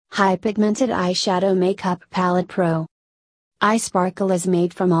High Pigmented Eyeshadow Makeup Palette Pro. Eye Sparkle is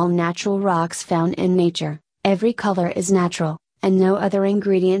made from all natural rocks found in nature, every color is natural, and no other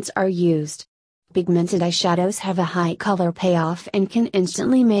ingredients are used. Pigmented eyeshadows have a high color payoff and can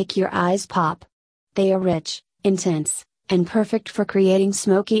instantly make your eyes pop. They are rich, intense, and perfect for creating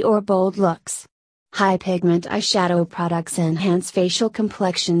smoky or bold looks. High pigment eyeshadow products enhance facial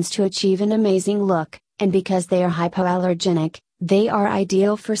complexions to achieve an amazing look, and because they are hypoallergenic, they are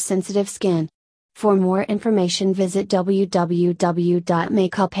ideal for sensitive skin. For more information visit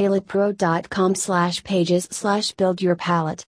www.makeuppaletepro.com/pages/build your palette.